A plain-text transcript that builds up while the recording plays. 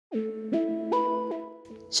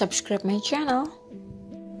Subscribe my channel.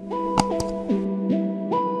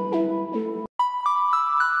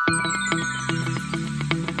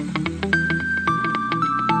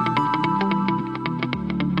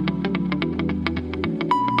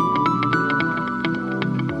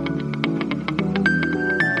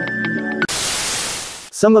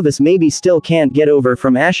 Some of us maybe still can't get over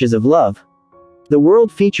from Ashes of Love. The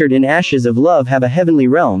world featured in Ashes of Love have a heavenly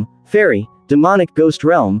realm, fairy, demonic ghost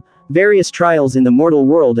realm, various trials in the mortal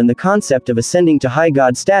world and the concept of ascending to high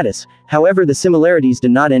god status. However, the similarities do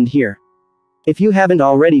not end here. If you haven't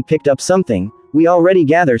already picked up something, we already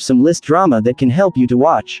gather some list drama that can help you to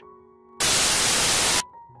watch.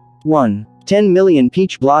 1. 10 Million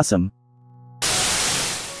Peach Blossom.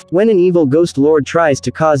 When an evil ghost lord tries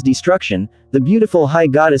to cause destruction, the beautiful high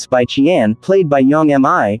goddess Bai Qian, played by Yang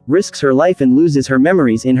Mi, risks her life and loses her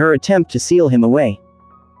memories in her attempt to seal him away.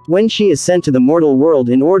 When she is sent to the mortal world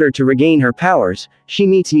in order to regain her powers, she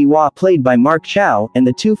meets Yi Hua, played by Mark Chow, and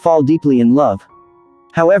the two fall deeply in love.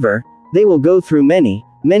 However, they will go through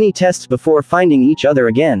many tests before finding each other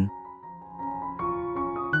again.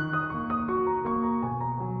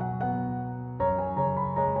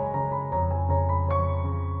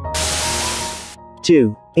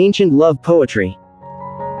 Two. Ancient Love Poetry.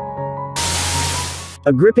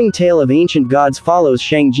 A gripping tale of ancient gods follows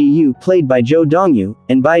Shang Ji-yu, played by Zhou Dongyu,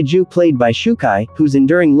 and Bai Ju, played by Shu Kai, whose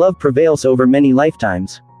enduring love prevails over many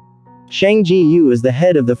lifetimes. Shang Ji-yu is the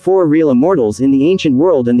head of the four real immortals in the ancient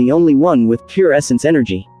world and the only one with pure essence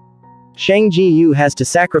energy. Shang Ji-yu has to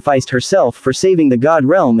sacrifice herself for saving the god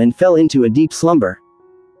realm and fell into a deep slumber.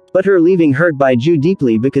 But her leaving hurt Bai Ju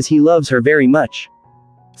deeply because he loves her very much.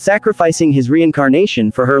 Sacrificing his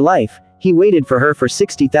reincarnation for her life, he waited for her for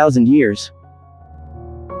 60,000 years.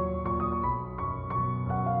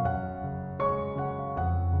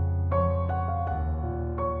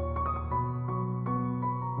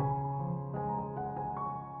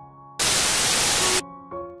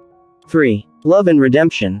 Three. Love and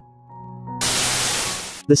Redemption.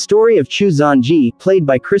 The story of Chu Zanji, played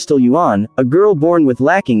by Crystal Yuan, a girl born with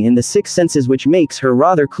lacking in the six senses which makes her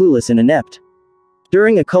rather clueless and inept.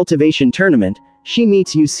 During a cultivation tournament, she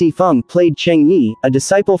meets Yu Sifeng, played Cheng Yi, a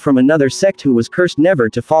disciple from another sect who was cursed never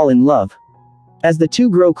to fall in love. As the two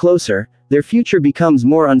grow closer, their future becomes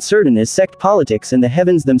more uncertain as sect politics and the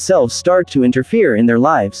heavens themselves start to interfere in their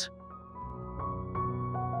lives.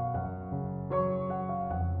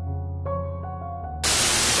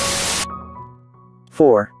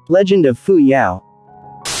 Four. Legend of Fu Yao.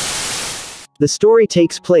 The story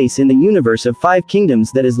takes place in the universe of five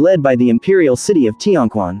kingdoms that is led by the imperial city of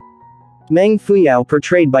Tianquan. Meng Fuyao,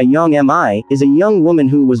 portrayed by Yang Mi, is a young woman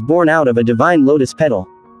who was born out of a divine lotus petal.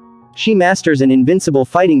 She masters an invincible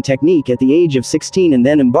fighting technique at the age of 16 and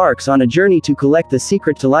then embarks on a journey to collect the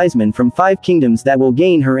secret talisman from five kingdoms that will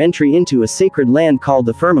gain her entry into a sacred land called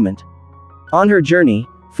the Firmament. On her journey,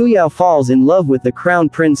 Fuyao falls in love with the crown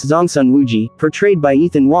prince Zongsun Wuji, portrayed by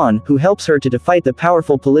Ethan Wan, who helps her to defeat the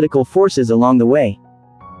powerful political forces along the way.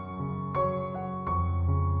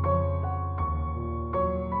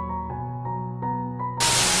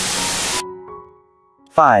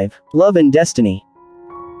 Five. Love and Destiny.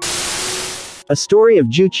 A story of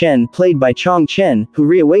Zhu Chen, played by Chong Chen, who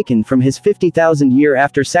reawakened from his 50,000 year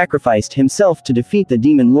after sacrificed himself to defeat the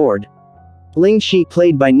demon lord. Ling Shi,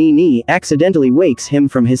 played by Ni Ni, accidentally wakes him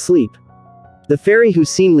from his sleep. The fairy, who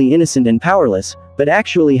seemingly innocent and powerless, but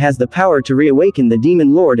actually has the power to reawaken the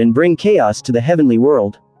demon lord and bring chaos to the heavenly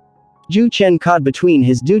world. Zhu Chen, caught between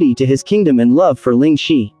his duty to his kingdom and love for Ling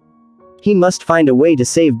Shi. He must find a way to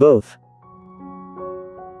save both.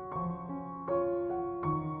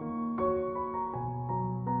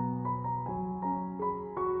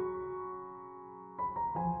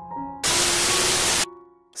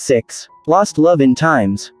 Six. Lost Love in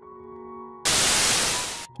Times.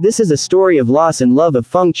 This is a story of loss and love of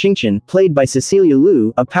Feng Qingchen, played by Cecilia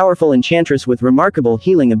Liu, a powerful enchantress with remarkable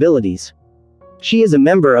healing abilities. She is a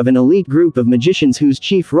member of an elite group of magicians whose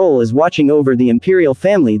chief role is watching over the imperial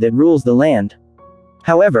family that rules the land.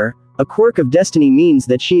 However, a quirk of destiny means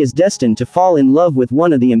that she is destined to fall in love with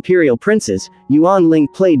one of the imperial princes, Yuan Ling,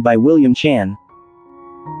 played by William Chan.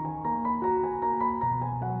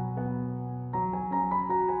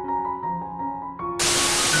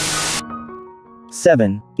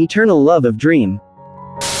 7. Eternal Love of Dream.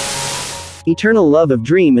 Eternal Love of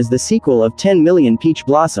Dream is the sequel of 10 Million Peach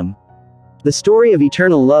Blossom. The story of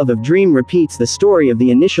Eternal Love of Dream repeats the story of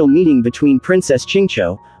the initial meeting between Princess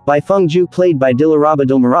Qingqiu, by Feng Zhu, played by Dilaraba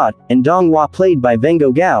Dilmarat, and Dong Hua, played by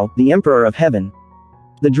Vengo Gao, the Emperor of Heaven.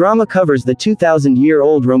 The drama covers the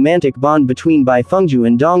 2,000-year-old romantic bond between Bai Fengju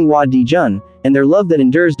and Dong Hua Dijun, and their love that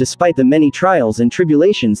endures despite the many trials and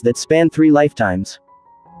tribulations that span 3 lifetimes.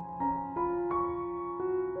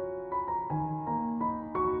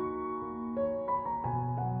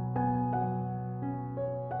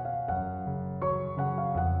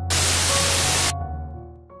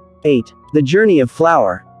 8. The Journey of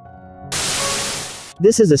Flower.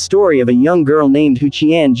 This is a story of a young girl named Hu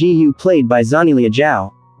Qian Jiyu, played by Zanilia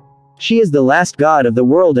Zhao. She is the last god of the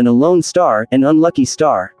world and a lone star, an unlucky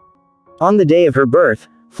star. On the day of her birth,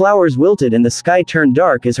 flowers wilted and the sky turned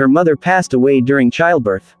dark as her mother passed away during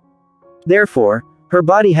childbirth. Therefore, her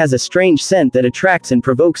body has a strange scent that attracts and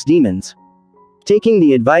provokes demons. Taking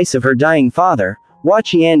the advice of her dying father, Hua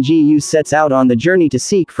Qian Jiyu sets out on the journey to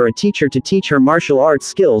seek for a teacher to teach her martial arts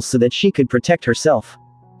skills so that she could protect herself.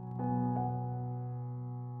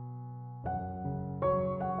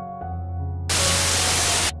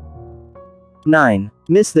 9.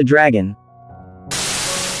 Miss the Dragon.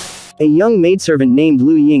 A young maidservant named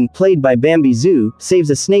Lu Ying, played by Bambi Zhu,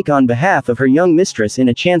 saves a snake on behalf of her young mistress in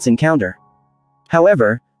a chance encounter.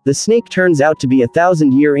 However, the snake turns out to be a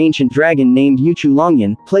 1,000-year ancient dragon named Yuchu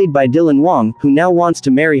Longyan, played by Dylan Wang, who now wants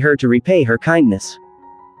to marry her to repay her kindness.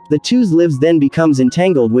 The two's lives then becomes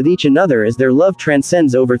entangled with each another as their love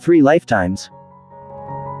transcends over 3 lifetimes.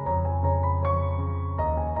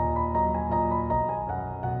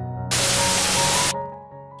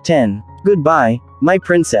 10. Goodbye, My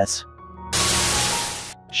Princess.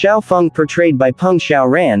 Xiao Feng, portrayed by Peng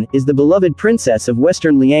Xiaoran, is the beloved princess of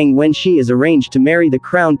Western Liang when she is arranged to marry the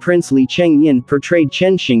crown prince Li Chengyin, portrayed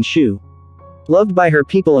Chen Xingxu. Loved by her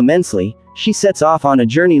people immensely, she sets off on a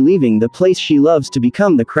journey leaving the place she loves to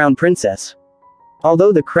become the crown princess.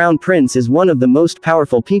 Although the crown prince is one of the most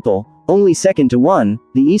powerful people, only second to one,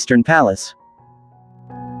 the Eastern Palace.